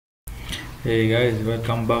Hey guys,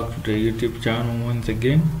 welcome back to the YouTube channel once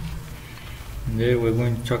again. Today we're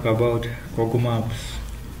going to talk about Google Maps.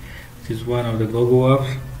 This is one of the Google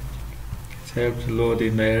apps. It helps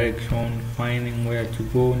loading direction, finding where to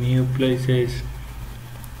go, new places.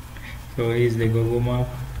 So here's the Google Map.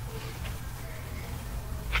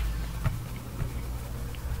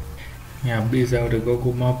 Yeah, this is how the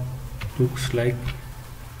Google Map looks like.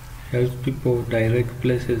 Helps people direct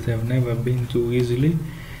places they've never been to easily.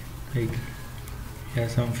 Like, there are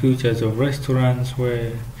some features of restaurants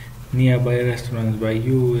where nearby restaurants by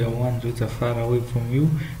you, the ones which are far away from you,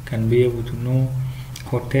 can be able to know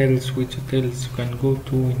hotels, which hotels you can go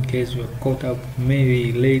to in case you are caught up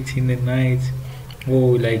maybe late in the night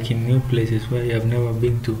or like in new places where you have never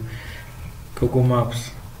been to. Google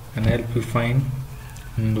Maps can help you find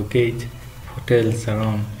and locate hotels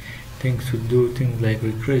around, things to do, things like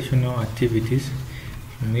recreational activities.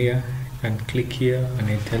 From here you can click here and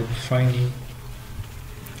it helps find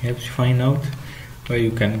out where you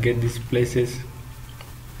can get these places,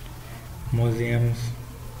 museums,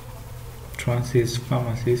 transits,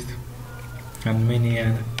 pharmacies, and many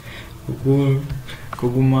other.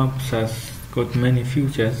 Google Maps has got many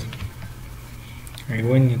features. And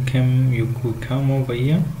when you could come over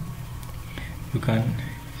here, you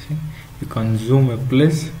can zoom a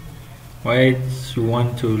place where you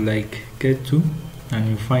want to like get to, and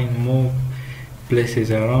you find more places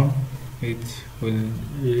around. It will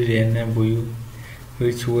really enable you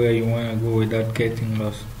reach where you want to go without getting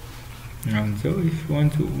lost. And so if you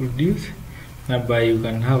want to reduce thereby, you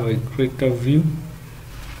can have a greater view.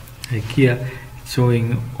 Like here, it's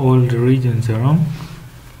showing all the regions around.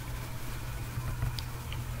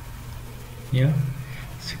 Yeah,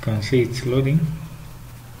 as you can see, it's loading.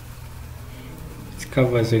 It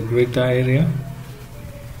covers a greater area.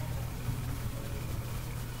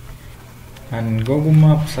 And Google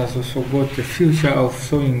Maps has also got the feature of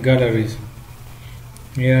showing galleries.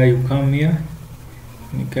 Here you come here,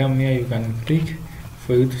 you can click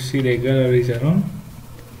for you to see the galleries around.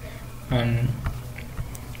 And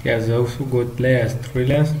it has also got layers, 3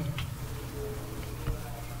 layers,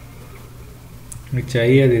 which are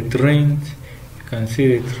here the trains. You can see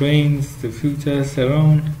the trains, the features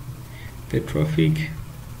around, the traffic,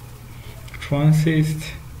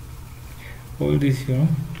 transit, all this,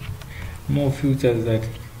 more features that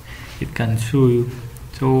it can show you.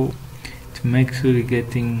 So to make sure you're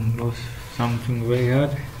getting lost something very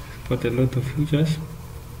hard, it's got a lot of features.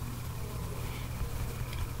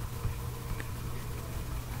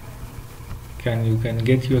 You can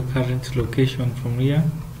get your current location from here.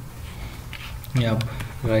 Yep,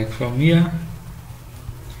 like from here,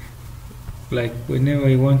 like whenever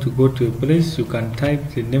you want to go to a place, you can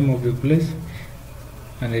type the name of the place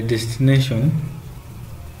and the destination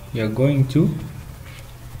you are going to,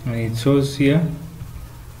 and it shows here.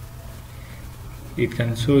 It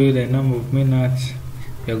can show you the number of minutes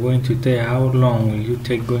you are going to take, how long will you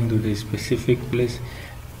take going to the specific place.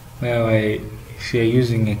 If you are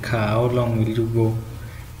using a car, how long will you go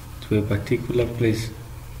to a particular place.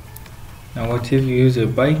 Now what if you use a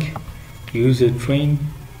bike, you use a train,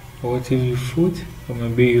 or what if you foot, or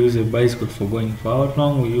maybe you use a bicycle for going, for how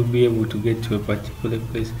long will you be able to get to a particular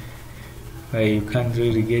place where you can't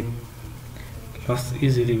really get lost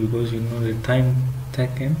easily, because you know the time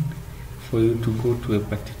taken for you to go to a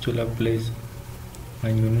particular place,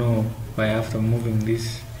 and you know by after moving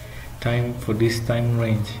this time, for this time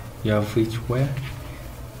range, you have reached where.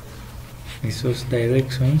 It shows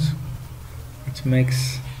directions, which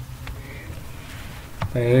makes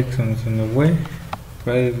directions in a way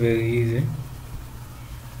very easy.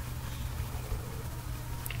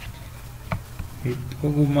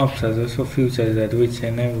 Google Maps has also features that which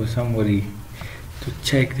enable somebody to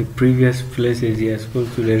check the previous places he has go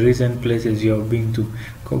to, the recent places you have been to.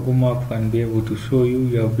 Google Map can be able to show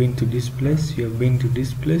you have been to this place, you have been to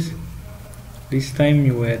this place, this time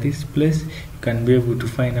you were at this place. You can be able to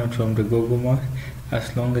find out from the Google Map,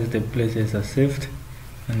 as long as the places are saved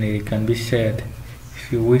and they can be shared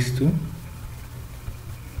if you wish to.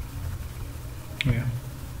 Yeah.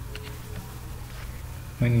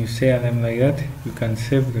 When you share them like that, you can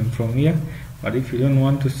save them from here, but if you don't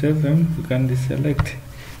want to save them, you can deselect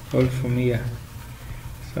all from here.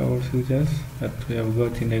 So all features that we have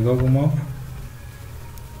got in the Google Map.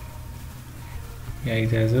 Yeah,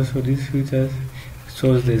 it has also these features. It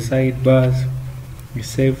shows the sidebars, you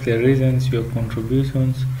save the reasons, your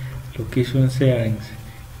contributions, location sharings.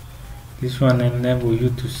 This one enables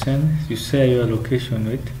you to share your location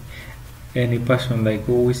with any person like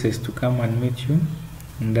who wishes to come and meet you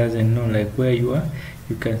and doesn't know like where you are.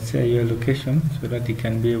 You can share your location so that he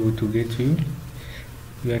can be able to get to you.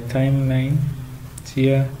 your timeline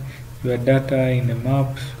here, your data in the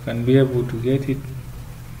maps. You can be able to get it,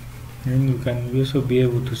 and you can also be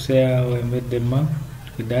able to share or embed the map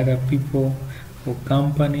with other people or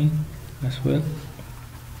company as well.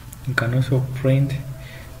 You can also print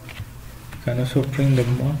the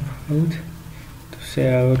map out to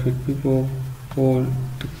share out with people, or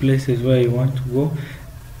to places where you want to go,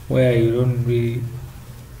 where you don't be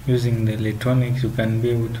using the electronics. You can be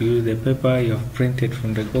able to use the paper you have printed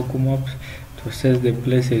from the Google Maps to access the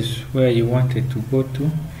places where you wanted to go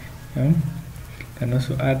to. You can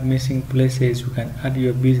also add missing places. You can add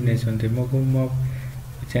your business on the Google Map,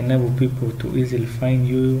 which enable people to easily find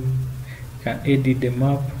you. You can edit the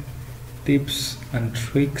map, tips and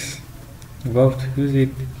tricks about to use it.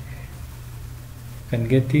 You can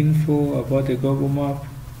get info about the Google Map.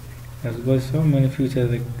 It's got so many features,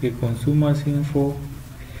 like the consumer's info,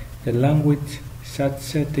 the language, search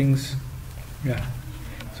settings. Yeah,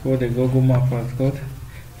 that's what the Google Map has got.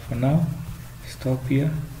 For now, stop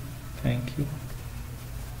here. Thank you.